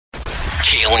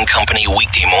Kale and Company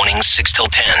weekday mornings 6 till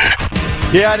 10.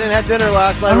 Yeah, I didn't have dinner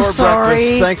last night I'm or sorry.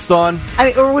 breakfast. Thanks, Dawn. I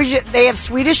mean, or they have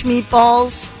Swedish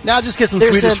meatballs. Now just get some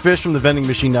There's Swedish fish from the vending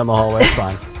machine down the hallway. It's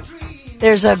fine.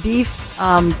 There's a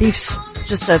beef's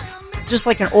just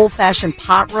like an old-fashioned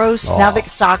pot roast. Oh. Now that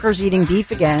soccer's eating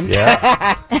beef again.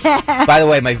 Yeah. By the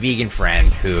way, my vegan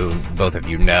friend, who both of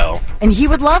you know, And he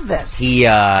would love this.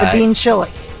 The bean chili.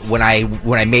 when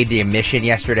I made the admission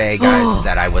yesterday, guys,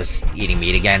 that I was eating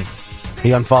meat again,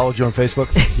 He unfollowed you on Facebook?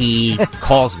 he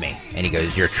calls me and he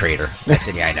goes, "You're a traitor." I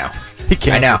said, "Yeah, I know." He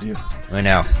canceled you. I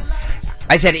know.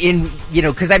 I said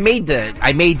because I made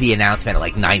the announcement at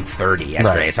like 9:30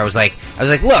 yesterday. Right. So I was like,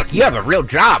 look, you have a real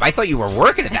job. I thought you were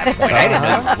working at that point. I didn't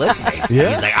know you were listening. Yeah.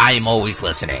 He's like, I am always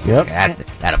listening. Yep. That's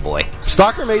a boy.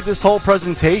 Stalker made this whole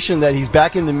presentation that he's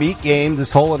back in the meat game,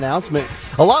 this whole announcement,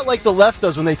 a lot like the left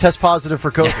does when they test positive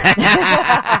for COVID.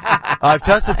 I've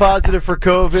tested positive for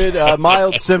COVID,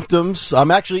 mild symptoms. I'm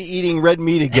actually eating red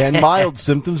meat again, mild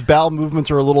symptoms. Bowel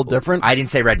movements are a little different. I didn't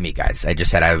say red meat, guys. I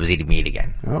just said I was eating meat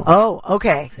again. Oh,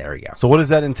 okay. There we go. So what does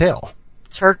that entail?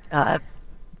 Chicken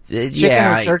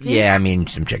yeah, or turkey? Yeah, I mean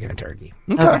some chicken and turkey.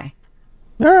 Okay.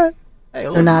 All right. Hey,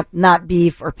 So not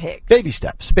beef or pigs. baby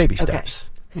steps. Baby steps.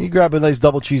 You grab a nice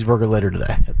double cheeseburger later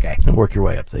today. Okay. And work your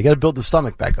way up there. You got to build the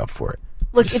stomach back up for it.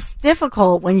 Look, it's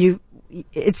difficult when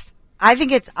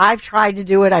I've tried to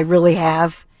do it, I really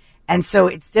have. And so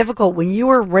it's difficult when you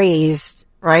were raised,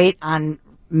 right, on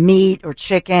meat or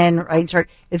chicken, right?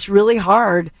 It's really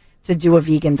hard to do a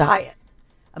vegan diet.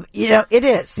 It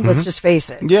is. Let's just face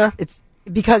it. Yeah. It's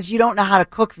because you don't know how to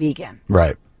cook vegan.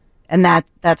 Right. And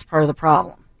that's part of the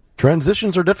problem.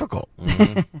 Transitions are difficult,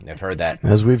 I've heard that.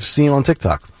 as we've seen on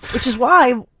TikTok. Which is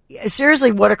why,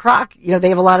 seriously, What a Crock, they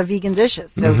have a lot of vegan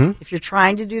dishes. So if you're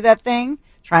trying to do that thing,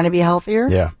 trying to be healthier.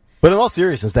 Yeah. But in all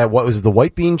seriousness, what was it, the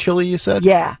white bean chili you said?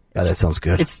 Yeah. Yeah, that sounds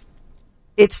good.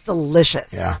 It's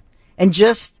delicious. Yeah. And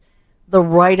just the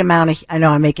right amount of, I know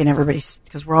I'm making everybody,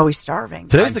 because we're always starving.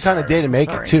 Today's the kind of day to make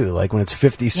it, too. Like when it's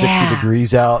 50, 60 Yeah.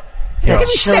 degrees out. It's going to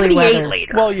be Chilly 78 weather.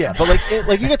 later. Well, yeah, but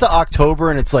like you get to October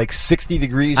and it's like 60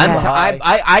 degrees on the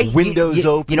high, windows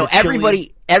open. it's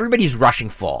chilly. Everybody's rushing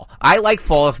fall. I like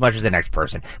fall as much as the next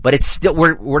person, but it's still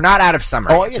we're not out of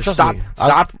summer. Oh, yet, yeah, so trust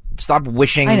me. stop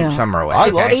wishing I know. summer away. I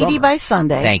It's love 80 summer. by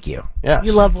Sunday. Thank you. Yes.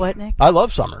 You love what, Nick? I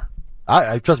love summer.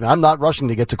 I trust me, I'm not rushing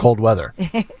to get to cold weather.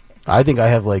 I think I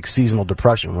have like seasonal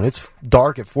depression. When it's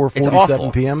dark at It's 4:47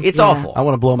 awful. p.m., It's awful. I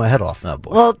want to blow my head off. Oh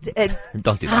boy. Well,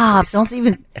 Don't do that, stop. please. Don't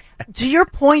even. To your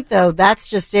point, though, that's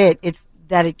just it. It's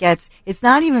that it's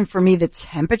not even for me the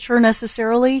temperature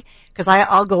necessarily, because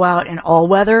I'll go out in all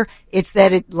weather. It's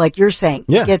that it, like you're saying,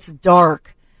 Yeah. it gets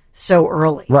dark so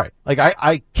early. Right. Like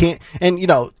I can't, and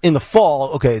in the fall,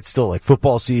 okay, it's still like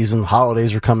football season,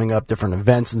 holidays are coming up, different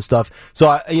events and stuff. So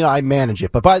I manage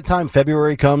it. But by the time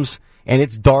February comes and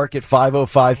it's dark at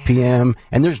 5:05 p.m.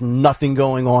 and there's nothing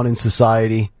going on in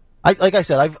society, like I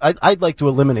said, I'd like to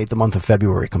eliminate the month of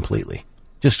February completely.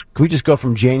 Can we just go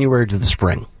from January to the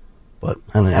spring? But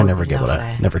I never get what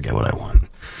I want.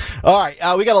 All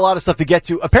right, we got a lot of stuff to get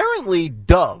to. Apparently,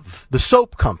 Dove, the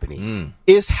soap company,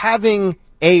 is having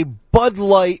a Bud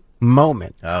Light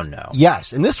moment. Oh no.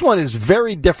 Yes, and this one is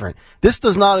very different. This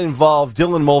does not involve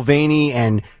Dylan Mulvaney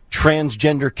and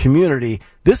transgender community.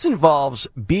 This involves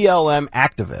BLM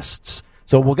activists.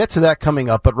 So we'll get to that coming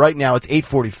up, but right now it's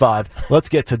 8:45. Let's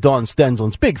get to Dawn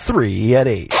Stensland's Big 3 at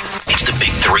 8. It's the Big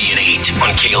 3 at 8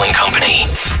 on Kale and Company.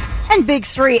 And Big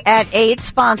 3 at 8,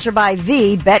 sponsored by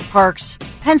the Bet Parks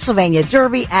Pennsylvania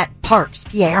Derby at Parks,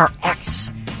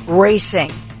 PARX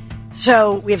Racing.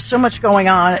 So we have so much going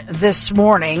on this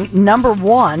morning. Number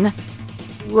one,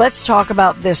 let's talk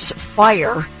about this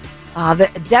fire, the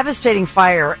devastating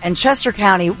fire in Chester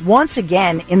County, once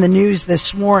again in the news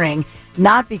this morning,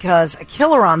 not because a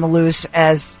killer on the loose,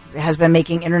 as has been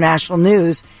making international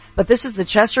news, but this is the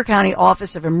Chester County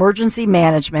Office of Emergency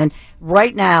Management.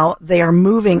 Right now, they are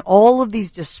moving all of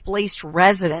these displaced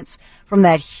residents from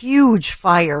that huge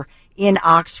fire in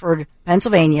Oxford,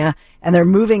 Pennsylvania, and they're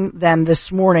moving them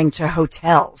this morning to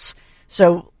hotels.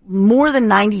 So more than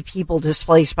 90 people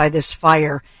displaced by this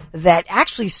fire that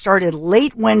actually started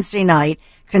late Wednesday night,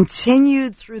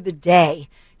 continued through the day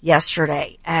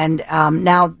yesterday, and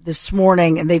now this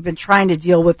morning, and they've been trying to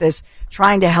deal with this,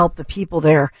 trying to help the people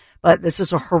there. But this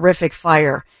is a horrific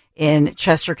fire in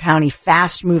Chester County,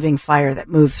 fast-moving fire that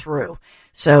moved through.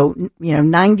 So,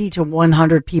 90 to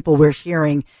 100 people we're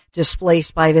hearing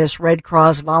displaced by this. Red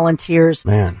Cross volunteers.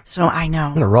 Man. So I know.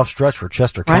 Been a rough stretch for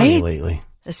Chester County Right? lately.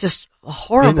 It's just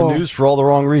horrible. In the news for all the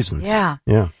wrong reasons. Yeah.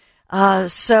 Yeah.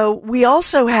 So we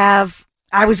also have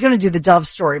I was going to do the Dove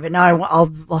story, but now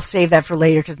I'll save that for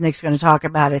later because Nick's going to talk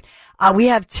about it. We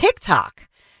have TikTok.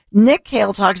 Nick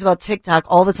Cale talks about TikTok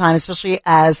all the time, especially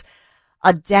as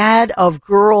a dad of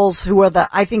girls who are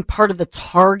I think part of the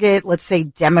target, let's say,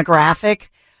 demographic.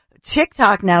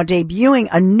 TikTok now debuting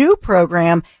a new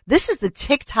program. This is the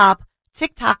TikTok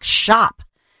Shop.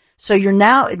 So you're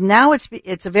now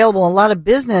it's available in a lot of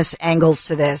business angles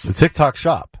to this. The TikTok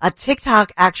Shop. A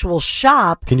TikTok actual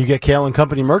shop. Can you get Kale and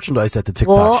Company merchandise at the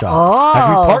TikTok Shop? Have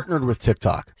you partnered with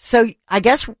TikTok? So I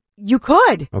guess you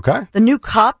could. Okay. The new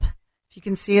cup. If you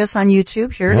can see us on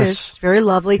YouTube, here it is. It's very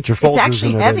lovely. It's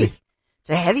actually heavy. Baby. It's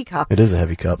a heavy cup. It is a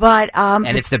heavy cup. But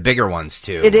and it's the bigger ones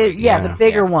too. It is, the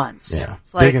bigger ones. Yeah.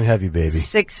 It's like big and heavy, baby.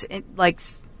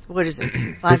 What is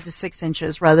it? 5 to 6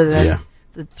 inches rather than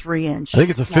the 3-inch. I think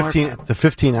it's a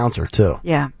 15 ouncer too.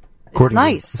 Yeah. It's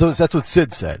nice. So that's what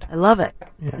Sid said. I love it.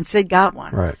 Yeah. And Sid got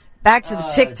one. Right. Back to the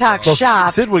TikTok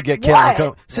shop. Sid would get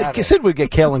Kale Sid would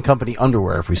get Kale and Company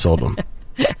underwear if we sold them.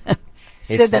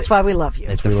 Sid, that's why we love you.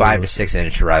 It's the 5 to 6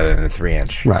 inch rather than the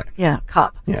 3-inch. Right. Yeah,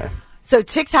 cup. Yeah. So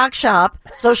TikTok Shop,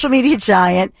 social media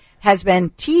giant, has been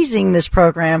teasing this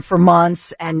program for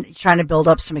months and trying to build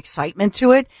up some excitement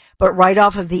to it, but right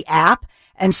off of the app.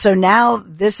 And so now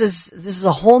this is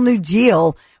a whole new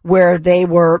deal where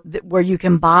you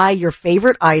can buy your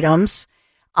favorite items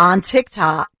on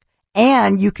TikTok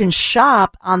and you can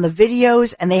shop on the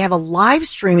videos, and they have a live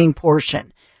streaming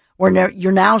portion where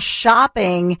you're now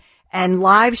shopping and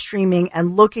live streaming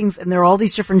and looking, and there are all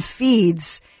these different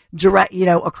feeds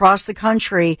across the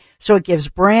country. So it gives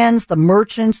brands, the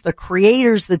merchants, the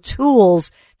creators, the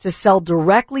tools to sell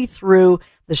directly through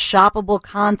the shoppable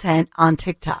content on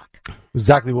TikTok.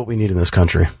 Exactly what we need in this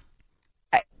country.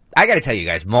 I got to tell you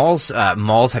guys, malls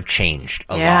have changed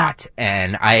a lot,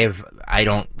 and I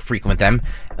don't frequent them,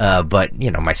 but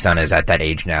my son is at that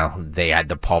age now. They had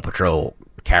the Paw Patrol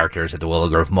characters at the Willow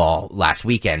Grove Mall last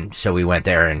weekend, so we went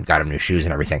there and got him new shoes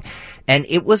and everything, and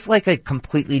it was like a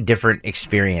completely different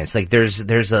experience. Like there's a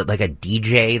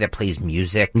DJ that plays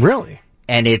music, really,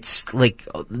 and it's like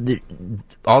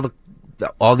all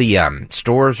the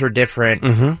stores are different.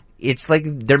 Mm-hmm. It's like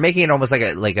they're making it almost like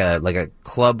a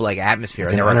club like atmosphere.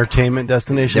 Like an entertainment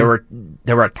destination.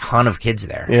 There were a ton of kids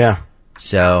there. Yeah,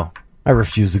 so. I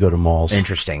refuse to go to malls.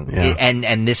 Interesting. Yeah.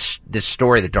 And this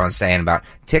story that Dawn's saying about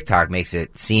TikTok makes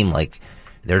it seem like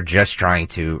they're just trying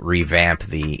to revamp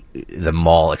the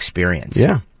mall experience.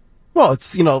 Yeah. Well,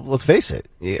 it's, let's face it,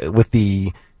 with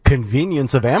the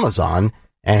convenience of Amazon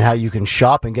and how you can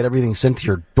shop and get everything sent to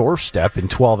your doorstep in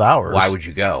 12 hours. Why would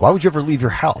you go? Why would you ever leave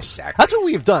your house? Exactly. That's what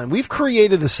we've done. We've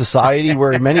created a society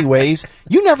where in many ways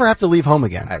you never have to leave home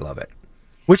again. I love it.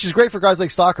 Which is great for guys like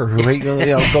Stalker who hate going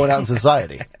out in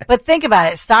society. But think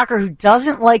about it. Stalker, who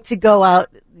doesn't like to go out,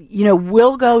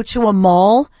 will go to a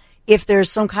mall if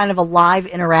there's some kind of a live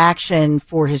interaction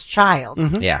for his child.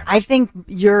 Mm-hmm. Yeah. I think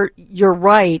you're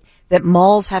right that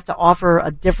malls have to offer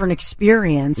a different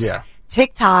experience. Yeah.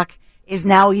 TikTok is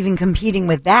now even competing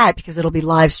with that because it'll be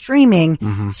live streaming.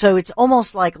 Mm-hmm. So it's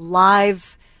almost like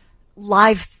live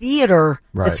theater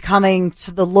that's coming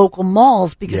to the local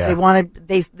malls because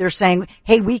they're saying,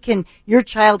 hey, your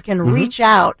child can reach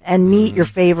out and meet your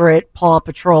favorite Paw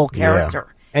Patrol character.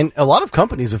 Yeah. And a lot of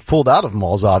companies have pulled out of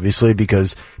malls, obviously,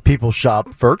 because people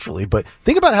shop virtually. But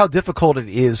think about how difficult it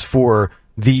is for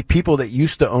the people that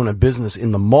used to own a business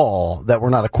in the mall that were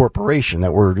not a corporation,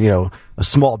 that were, a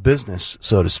small business,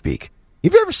 so to speak.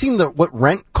 Have you ever seen what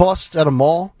rent costs at a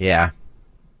mall? Yeah.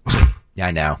 Yeah,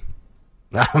 I know.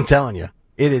 I'm telling you,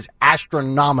 it is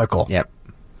astronomical. Yep.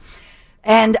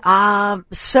 And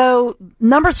so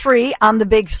number 3 on the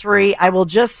big 3, I will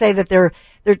just say that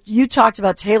you talked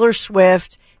about Taylor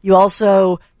Swift. You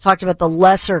also talked about the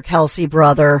lesser Kelsey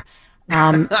brother.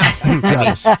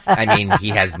 I mean, he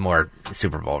has more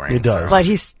Super Bowl rings. He does. But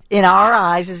he's, in our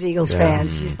eyes, as Eagles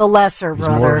fans, he's the lesser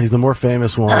brother. He's the more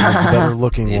famous one. He's the better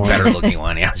looking one. Better looking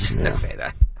one. Yeah, I was just going to say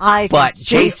that. I think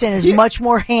Jason is much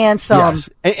more handsome. Yes.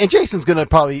 And Jason's going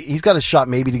to he's got a shot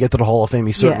maybe to get to the Hall of Fame.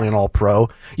 He's certainly an all-pro.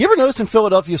 You ever notice in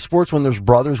Philadelphia sports when there's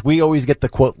brothers, we always get the,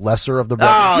 quote, lesser of the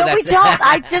brothers? No, we don't.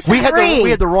 I disagree.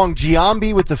 We had the wrong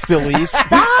Giambi with the Phillies.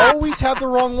 We always have the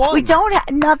wrong one. We don't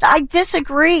have, I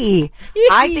disagree.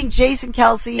 I think Jason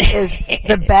Kelsey is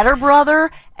the better brother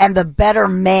and the better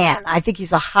man. I think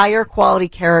he's a higher quality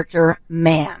character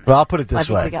man. Well, I'll put it this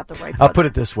way. I think we got the right I'll put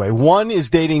it this way. One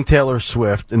is dating Taylor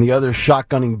Swift, and the other is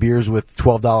shotgunning beers with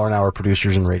 $12 an hour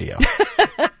producers in radio.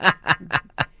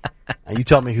 Now, you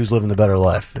tell me who's living the better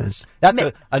life. That's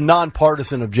a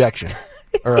nonpartisan objection,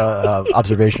 or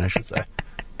observation, I should say.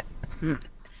 Anyway.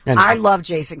 I love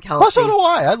Jason Kelsey. Well, so do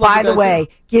I. By the way,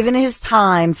 given his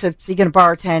time to speaking of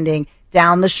bartending,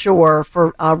 down the shore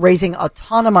for raising a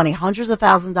ton of money, hundreds of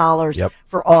 $1,000s Yep.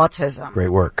 for autism. Great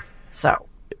work. So,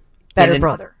 better In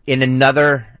brother. In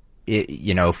another,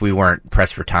 if we weren't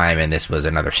pressed for time and this was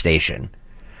another station,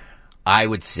 I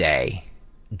would say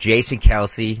Jason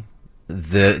Kelsey,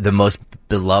 the most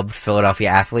beloved Philadelphia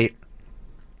athlete.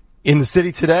 In the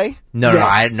city today? No,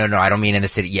 Yes. no, I don't mean in the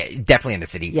city. Yeah, definitely in the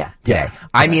city. Yeah. today. Yeah.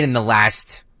 I mean in the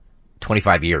last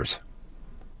 25 years.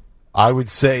 I would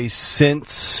say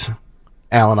since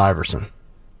Allen Iverson.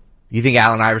 You think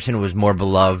Allen Iverson was more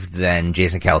beloved than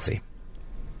Jason Kelsey?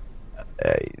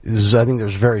 I think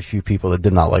there's very few people that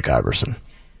did not like Iverson.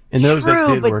 And those that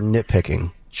True, did but- were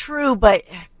nitpicking. True, but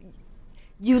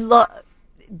you love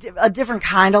a different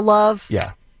kind of love.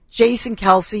 Yeah. Jason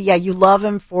Kelsey, yeah, you love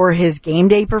him for his game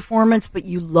day performance, but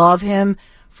you love him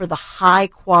for the high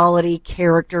quality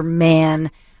character,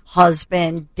 man,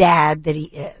 husband, dad that he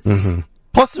is. Mm-hmm.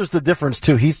 Plus, there's the difference,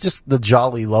 too. He's just the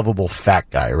jolly, lovable fat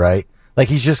guy, right? Like,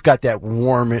 he's just got that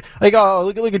warm... Like, oh,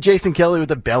 look at Jason Kelly with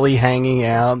the belly hanging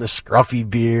out, the scruffy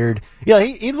beard. Yeah,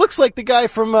 he looks like the guy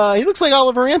from... he looks like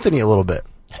Oliver Anthony a little bit.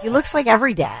 He looks like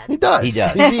every dad. He does. He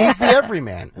does. He's the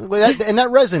everyman. And that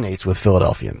resonates with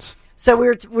Philadelphians. So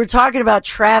we're talking about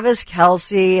Travis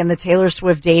Kelsey and the Taylor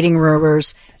Swift dating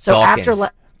rumors. So Dawkins.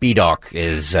 B-Doc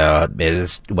is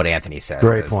what Anthony said.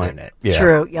 Great point. Isn't it? Yeah.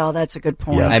 True, yeah, that's a good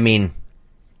point. Yeah. I mean,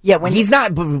 Yeah, when he's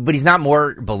not, but he's not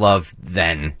more beloved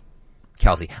than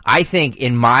Kelsey. I think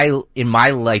in my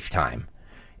lifetime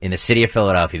in the city of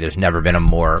Philadelphia, there's never been a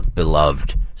more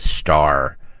beloved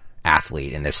star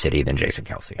athlete in this city than Jason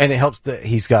Kelsey. And it helps that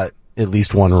he's got at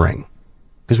least one ring.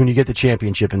 Because when you get the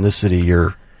championship in this city,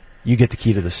 you get the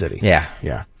key to the city. Yeah.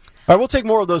 Yeah. All right, we'll take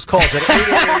more of those calls.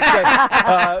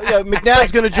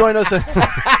 McNabb's going to join us.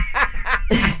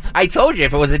 I told you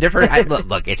if it was a different.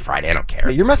 Look, it's Friday. I don't care.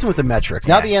 You're messing with the metrics.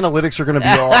 Now the analytics are going to be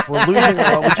off. We're losing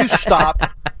a lot. Would you stop?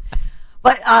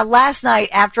 But last night,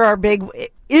 after our big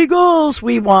Eagles,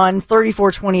 we won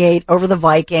 34-28 over the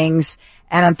Vikings.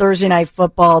 And on Thursday Night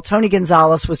Football, Tony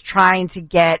Gonzalez was trying to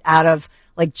get out of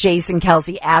like Jason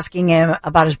Kelsey, asking him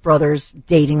about his brother's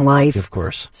dating life. Of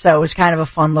course. So it was kind of a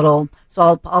fun little.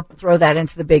 So I'll throw that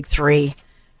into the big three.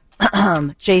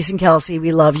 Jason Kelsey,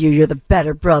 we love you. You're the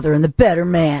better brother and the better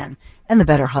man and the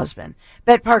better husband.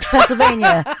 Bet Parks,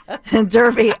 Pennsylvania,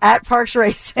 Derby at Parks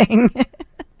Racing.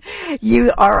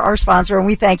 You are our sponsor, and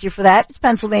we thank you for that. It's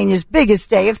Pennsylvania's biggest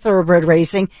day of thoroughbred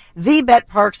racing. The Bet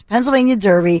Parks Pennsylvania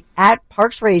Derby at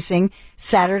Parks Racing,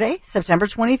 Saturday, September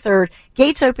 23rd.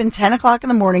 Gates open 10 o'clock in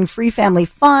the morning. Free family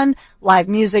fun, live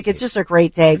music. It's just a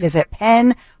great day. Visit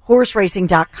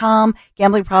PennHorseRacing.com.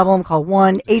 Gambling problem, call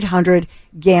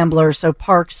 1-800-GAMBLER. So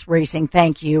Parks Racing,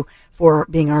 thank you for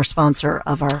being our sponsor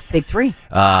of our big three.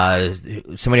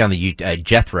 Somebody on the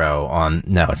Jethro on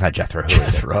no, it's not Jethro. Who is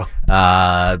it? Jethro.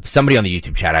 Somebody on the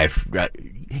YouTube chat.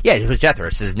 Yeah, it was Jethro.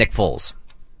 It says Nick Foles.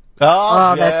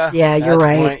 Oh, you're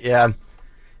right. Point.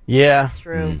 Yeah.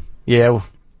 True. Yeah.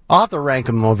 I'll have to rank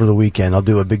them over the weekend. I'll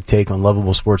do a big take on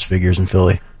lovable sports figures in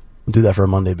Philly. We'll do that for a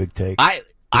Monday big take. I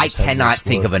cannot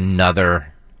think of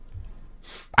another.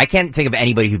 I can't think of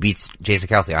anybody who beats Jason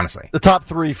Kelsey, honestly. The top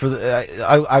three for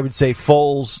the I would say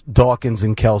Foles, Dawkins,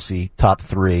 and Kelsey. Top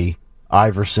three.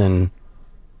 Iverson.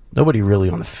 Nobody really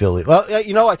on the Philly. Well,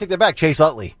 I take that back. Chase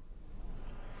Utley.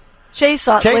 Chase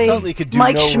Utley could do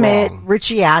Mike no Schmidt, wrong.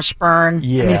 Richie Ashburn.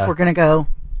 Yeah. I mean, if we're going to go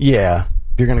Yeah.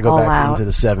 If you're going to go All back out. into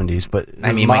the 70s. But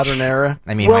I mean, modern era.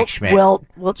 I mean, Mike Schmidt.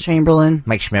 Wilt Chamberlain.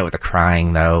 Mike Schmidt with the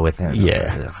crying though. With him.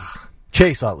 Yeah.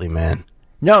 Chase Utley, man.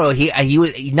 No, he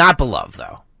was not beloved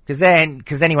though. Because then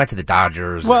he went to the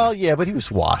Dodgers. Well, yeah, but he was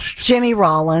washed. Jimmy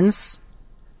Rollins.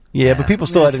 Yeah, but people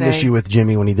still had an issue with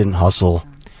Jimmy when he didn't hustle.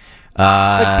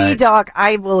 But B-Dog,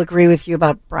 I will agree with you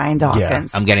about Brian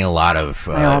Dawkins. I'm getting a lot of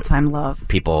my all-time love.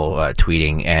 people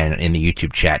tweeting, and in the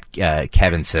YouTube chat,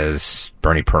 Kevin says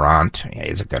Bernie Perrant. Yeah,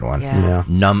 he's a good one. Yeah.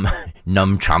 Num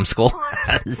Chomskull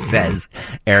says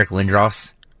Eric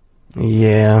Lindros.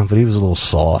 Yeah, but he was a little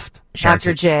soft.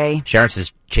 Dr. J. Sharon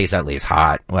says Chase Utley is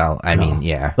hot. Well, I mean,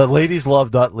 yeah. The ladies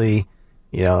loved Utley.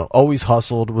 Always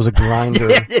hustled, was a grinder.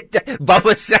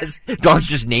 Bubba says Dawn's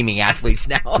just naming athletes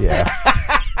now. Yeah.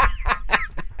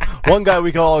 One guy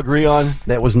we can all agree on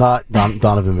that was not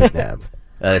Donovan McNabb.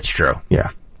 That's true. Yeah.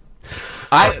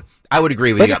 I would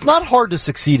agree with But you. it's not hard to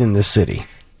succeed in this city.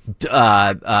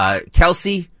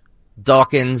 Kelsey,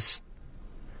 Dawkins,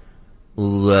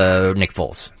 Nick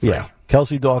Foles. 3. Yeah.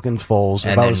 Kelsey, Dawkins, Foles.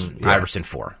 And then Iverson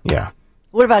 4. Yeah.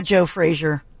 What about Joe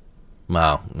Frazier?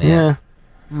 Well, Yeah.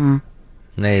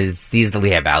 He's the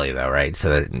Lehigh Valley, though, right?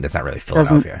 So that's not really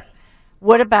Philadelphia.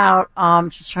 What about,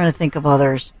 just trying to think of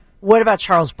others. What about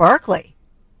Charles Barkley?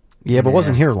 Yeah, but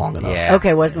wasn't here long enough. Yeah.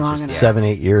 Okay, wasn't long enough.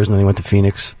 7-8 years, and then he went to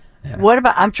Phoenix. What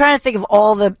about, I'm trying to think of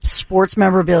all the sports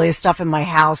memorabilia stuff in my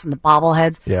house and the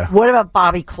bobbleheads. Yeah. What about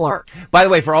Bobby Clark? By the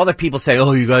way, for all the people say,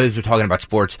 "Oh, you guys are talking about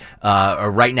sports,"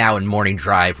 right now in Morning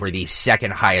Drive, we're the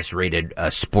second highest rated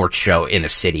sports show in the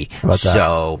city. How about that?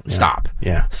 So stop.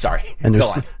 Yeah. Sorry. And Go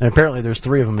on. and apparently there's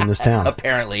 3 of them in this town.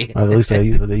 Apparently, At least they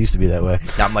used to be that way.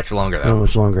 not much longer Not though.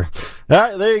 much longer. All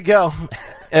right, there you go.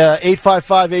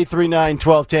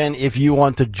 855-839-1210 if you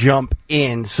want to jump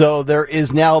in. So there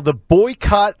is now the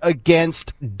boycott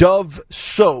against Dove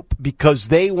soap because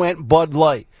they went Bud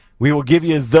Light. We will give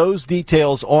you those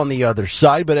details on the other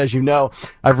side, but as you know,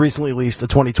 I've recently leased a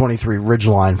 2023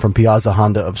 Ridgeline from Piazza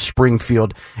Honda of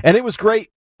Springfield, and it was great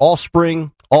all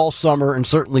spring, all summer, and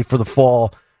certainly for the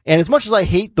fall. And as much as I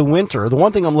hate the winter, the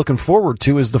one thing I'm looking forward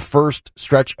to is the first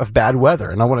stretch of bad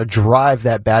weather, and I want to drive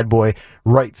that bad boy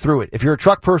right through it. If you're a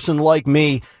truck person like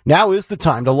me, now is the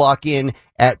time to lock in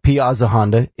at Piazza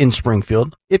Honda in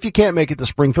Springfield. If you can't make it to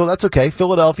Springfield, that's okay.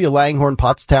 Philadelphia, Langhorne,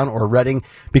 Pottstown, or Reading,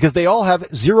 because they all have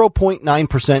 0.9%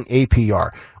 APR.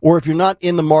 Or if you're not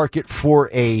in the market for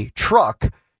a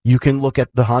truck, you can look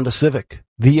at the Honda Civic,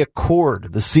 the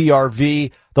Accord, the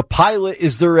CR-V. The Pilot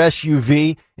is their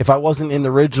SUV. If I wasn't in the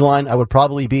Ridgeline, I would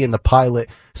probably be in the Pilot.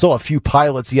 Saw a few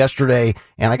Pilots yesterday,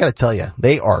 and I got to tell you,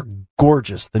 they are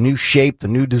gorgeous. The new shape, the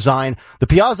new design. The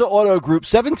Piazza Auto Group,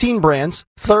 17 brands,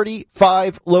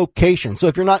 35 locations. So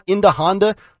if you're not into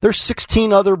Honda, there's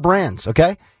 16 other brands,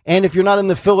 okay? And if you're not in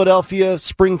the Philadelphia,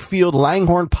 Springfield,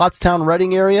 Langhorne, Pottstown,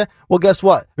 Reading area, well, guess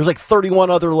what? There's like 31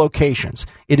 other locations.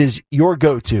 It is your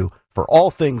go-to for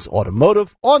all things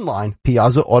automotive, online,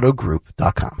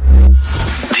 PiazzaAutoGroup.com.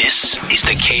 This is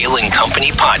the Kale and Company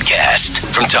podcast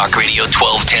from Talk Radio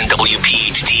 1210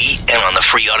 WPHT and on the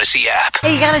free Odyssey app.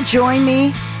 Hey, you got to join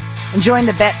me and join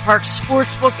the Bet Parks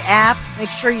Sportsbook app. Make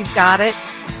sure you've got it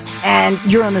and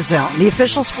you're in the zone. The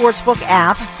official sportsbook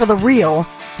app for the real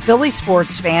Philly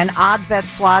sports fan. Odds, bets,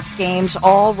 slots, games,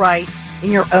 all right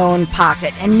in your own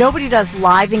pocket. And nobody does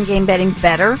live in-game betting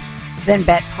better than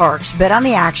Bet Parks. Bet on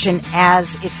the action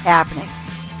as it's happening.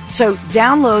 So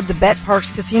download the Bet Parks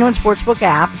Casino and Sportsbook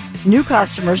app. New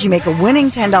customers, you make a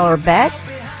winning $10 bet,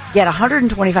 get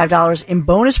 $125 in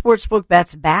bonus sportsbook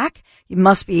bets back. You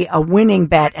must be a winning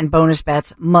bet, and bonus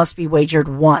bets must be wagered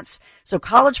once. So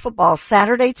college football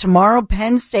Saturday, tomorrow,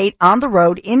 Penn State on the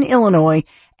road in Illinois.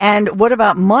 And what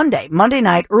about Monday? Monday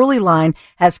night, early line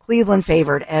has Cleveland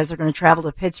favored as they're going to travel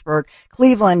to Pittsburgh.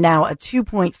 Cleveland now a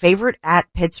 2-point favorite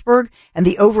at Pittsburgh, and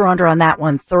the over-under on that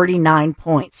one, 39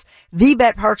 points. The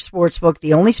Bet Parks Sportsbook,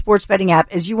 the only sports betting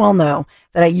app, as you all know,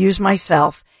 that I use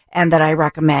myself and that I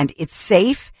recommend. It's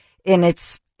safe and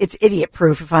it's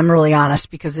idiot-proof, if I'm really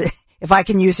honest, because if I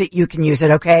can use it, you can use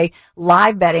it, okay?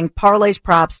 Live betting, parlays,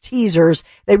 props, teasers,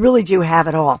 they really do have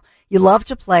it all. You love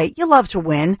to play. You love to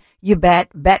win. You bet.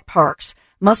 Bet Parks.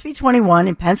 Must be 21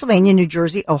 in Pennsylvania, New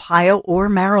Jersey, Ohio, or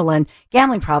Maryland.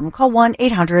 Gambling problem? Call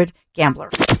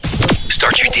 1-800-GAMBLER.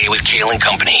 Start your day with Kale and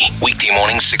Company. Weekday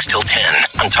mornings 6 till 10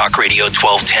 on Talk Radio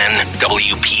 1210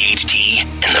 WPHT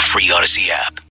and the free Odyssey app.